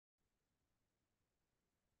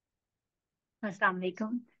Assalamu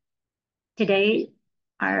alaikum. Today,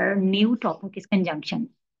 our new topic is conjunction.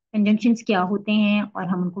 Conjunctions क्या होते हैं और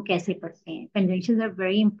हम उनको कैसे पढ़ते हैं? Conjunctions are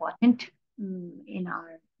very important in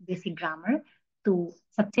our basic grammar. तो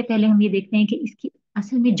सबसे पहले हम ये देखते हैं कि इसकी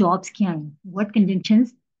असल में जॉब्स क्या हैं. What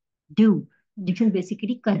conjunctions do? Conjunctions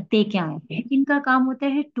basically करते क्या हैं? इनका काम होता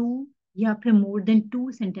है टू या फिर मोर देन टू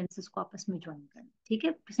सेंटेंसेस को आपस में ज्वाइन करना. ठीक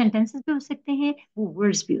है, सेंटेंसेस भी हो सकते हैं, वो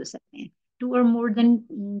वर्ड्स भी हो सकते हैं. टू और मोर देन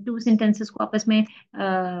टू सेंटेंसेस को आपस में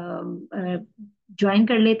ज्वाइन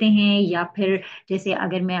कर लेते हैं. या फिर जैसे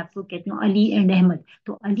अगर मैं आपको कहती हूँ अली एंड अहमद,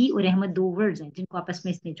 तो अली और अहमद दो वर्ड्स हैं जिनको आपस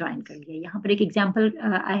में इसने ज्वाइन कर लिया. यहाँ पर एक एग्जांपल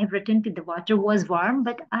आई हैव रिटन कि the water was warm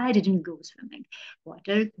but I didn't go swimming.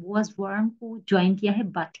 Water was warm को ज्वाइन किया है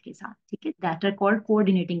बट के साथ. ठीक है, that are called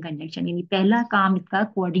coordinating conjunction. यानी पहला काम इसका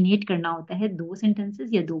कोऑर्डिनेट करना होता है दो सेंटेंसेस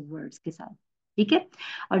या दो वर्ड्स के साथ. ठीक है,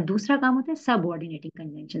 और दूसरा काम होता है सबऑर्डिनेटिंग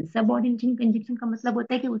कंजंक्शन. सबऑर्डिनेटिंग कंजंक्शन का मतलब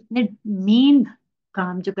होता है कि उसने मेन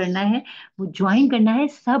काम जो करना है वो ज्वाइन करना है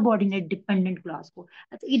सबऑर्डिनेट डिपेंडेंट क्लॉज को.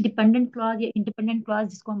 अच्छा, ये डिपेंडेंट क्लॉज या इंडिपेंडेंट क्लॉज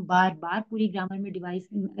जिसको हम बार बार पूरी ग्रामर में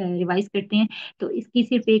रिवाइज करते हैं, तो इसकी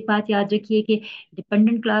सिर्फ एक बात याद रखिए कि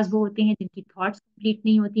डिपेंडेंट क्लॉज वो होते हैं जिनकी थॉट्स कंप्लीट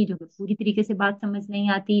नहीं होती, जो कि पूरी तरीके से बात समझ नहीं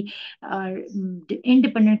आती. और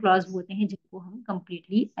इंडिपेंडेंट क्लॉज वो होते हैं जिनको हम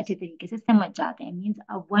कंप्लीटली अच्छे तरीके से समझ जाते हैं. Means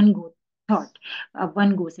a one go thought,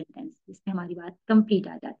 one go sentence जिसमें हमारी बात कंप्लीट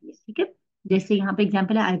आ जाती है. ठीक है, जैसे यहाँ पे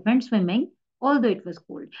एग्जांपल है I went swimming although it was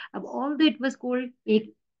cold. अब ऑल्दो इट वाज कोल्ड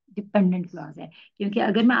एक डिपेंडेंट क्लॉज है, क्योंकि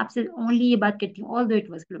अगर मैं आपसे ओनली ये बात करती हूँ ऑल्दो इट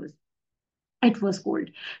वाज कोल्ड,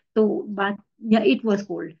 तो बात, या इट वाज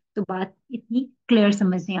कोल्ड, तो बात इतनी क्लियर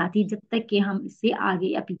समझ नहीं आती जब तक कि हम इससे आगे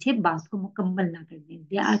या पीछे बात को मुकम्मल ना कर दें.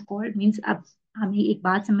 They are called means. अब हमें एक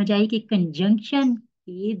बात समझ आई कि कंजंक्शन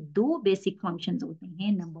के दो बेसिक फंक्शंस होते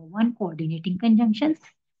हैं. Number one coordinating conjunctions,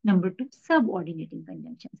 number two सब ऑर्डिनेटिंग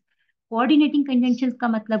कंजंक्शंस. कोऑर्डिनेटिंग कंजंक्शंस का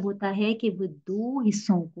मतलब होता है कि वो दो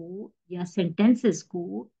हिस्सों को या सेंटेंसेस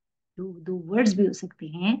को, दो दो वर्ड्स भी हो सकते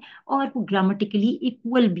हैं, और वो ग्रामेटिकली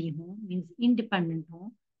इक्वल भी हो, मीन्स इंडिपेंडेंट हो,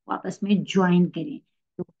 वो आपस में ज्वाइन करें,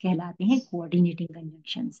 तो कहलाते हैं कोऑर्डिनेटिंग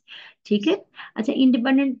कंजंक्शंस. ठीक है. अच्छा,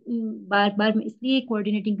 इंडिपेंडेंट बार बार मैं इसलिए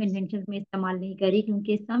कोऑर्डिनेटिंग कंजंक्शंस में इस्तेमाल नहीं करी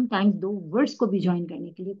क्योंकि समटाइम्स दो वर्ड्स को भी ज्वाइन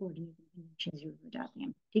करने के लिए कोऑर्डिनेटिंग कंजंक्शंस यूज हो जाते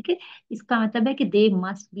हैं. ठीक है, इसका मतलब है कि they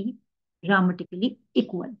must be grammatically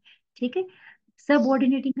equal. ठीक है,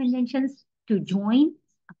 subordinating conjunctions to join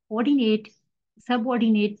a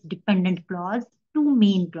subordinate dependent clause to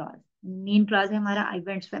main clause. Main clause है हमारा आई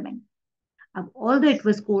वेंट स्विमिंग. अब all the it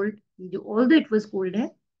was cold, ये जो all the it was cold है,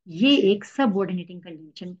 ये एक सबऑर्डिनेटिंग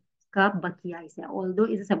कंजंक्शन का बकिया हिस्सा है. ऑल दो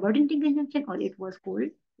इज सबऑर्डिनेटिंग कंजंक्शन और इट वाज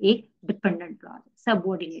कोल्ड एक डिपेंडेंट क्लॉज,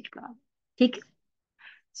 सबऑर्डिनेट क्लॉज. ठीक है.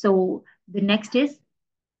 सो द नेक्स्ट इज,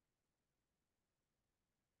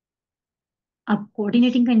 अब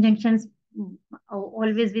coordinating conjunctions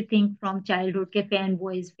always we think from childhood के फैन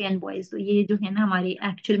बॉयज, तो ये जो है ना हमारे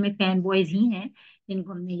एक्चुअल में फैन बॉयज ही हैं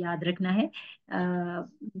जिनको हमने याद रखना है.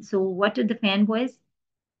 So what are the fan boys?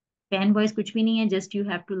 Fan boys कुछ भी नहीं है, just you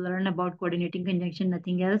have to learn about coordinating conjunction,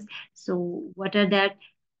 nothing else. So what are that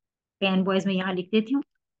fan boys? मैं यहाँ लिख देती हूँ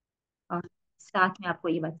और साथ में आपको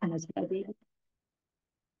ये बात समझ आ जाएगी.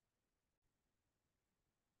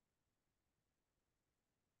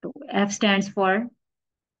 तो F stands for,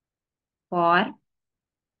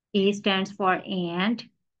 A stands for and,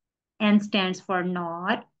 N stands for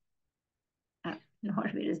nor, nor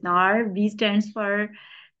where is nor, B stands for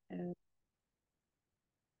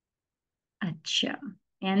अच्छा,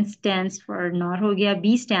 N stands for nor हो गया,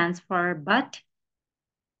 B stands for but,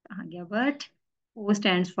 कहाँ गया but, O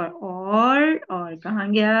stands for और कहाँ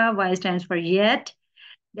गया, Y stands for yet,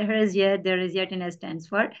 there is yet, and S stands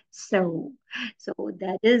for so. So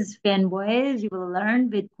that is when boys you will learn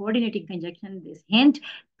with coordinating conjunction this hint.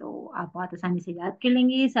 तो आप बहुत आसानी से याद कर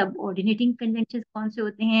लेंगे. सब ऑर्डिनेटिंग कंजंक्शन कौन से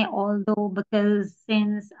होते हैं? ऑल्दो, बिकॉज,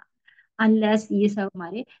 सिंस, अनलेस, ये सब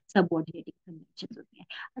हमारे सबऑर्डिनेटिंग कंजंक्शन होते हैं.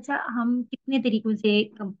 अच्छा, हम कितने तरीकों से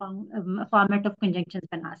कंपाउंड फॉर्मेट ऑफ कंजंक्शन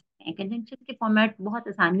बना सकते हैं? कंजंक्शन के फॉर्मेट बहुत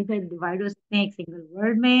आसानी से डिवाइड हो सकते हैं, एक सिंगल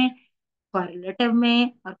वर्ड में, कॉरिलेटिव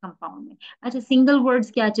में और कंपाउंड में. अच्छा, सिंगल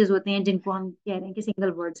वर्ड्स क्या चीज होते हैं जिनको हम कह रहे हैं कि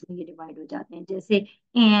सिंगल वर्ड्स में ये डिवाइड हो जाते हैं? जैसे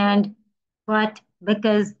एंड, बट,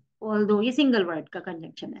 बिकॉज, ऑल्दो, ये सिंगल वर्ड का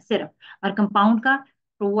कंजंक्शन है सिर्फ. और कंपाउंड का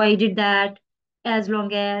provided that, as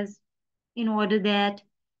long as, in order that,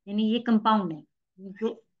 यानी ये कंपाउंड है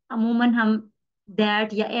जो अमूमन हम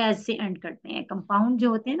दैट या एज से एंड करते हैं. कंपाउंड जो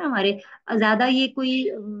होते हैं ना हमारे, ज्यादा ये कोई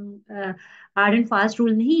हार्ड एंड फास्ट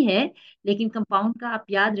रूल नहीं है, लेकिन कंपाउंड का आप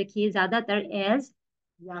याद रखिए ज्यादातर एज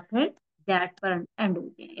या फिर दैट पर एंड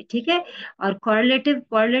होते हैं, ठीक है। और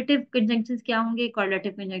कॉरलेटिव कंजंक्शंस क्या होंगे?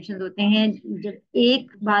 कॉरलेटिव कंजंक्शंस होते हैं जब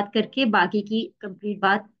एक बात करके बाकी की कंप्लीट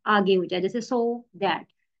बात आगे हो जाए, जैसे सो दैट,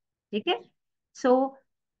 ठीक है। सो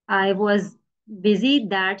आई वॉज बिजी,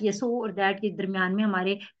 दैट या सो और दैट के दरमियान में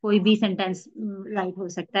हमारे कोई भी सेंटेंस राइट हो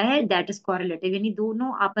सकता है, दैट इज कॉरलेटिव, यानी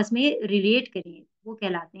दोनों आपस में रिलेट करें, वो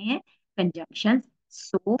कहलाते हैं कंजंक्शन।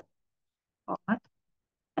 सो और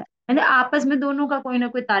मतलब आपस में दोनों का कोई ना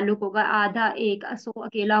कोई ताल्लुक होगा, आधा एक सो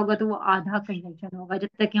अकेला होगा तो वो आधा कंजंक्शन होगा, जब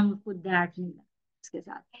तक कि हम उसको दैट नहीं लगाते उसके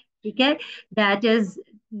साथ, ठीक है।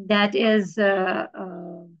 That is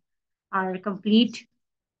our complete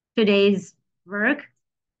today's work.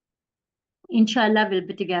 Inshallah, we'll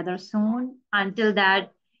be together soon. Until that,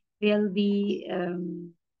 we'll be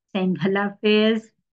saying Allah Hafiz.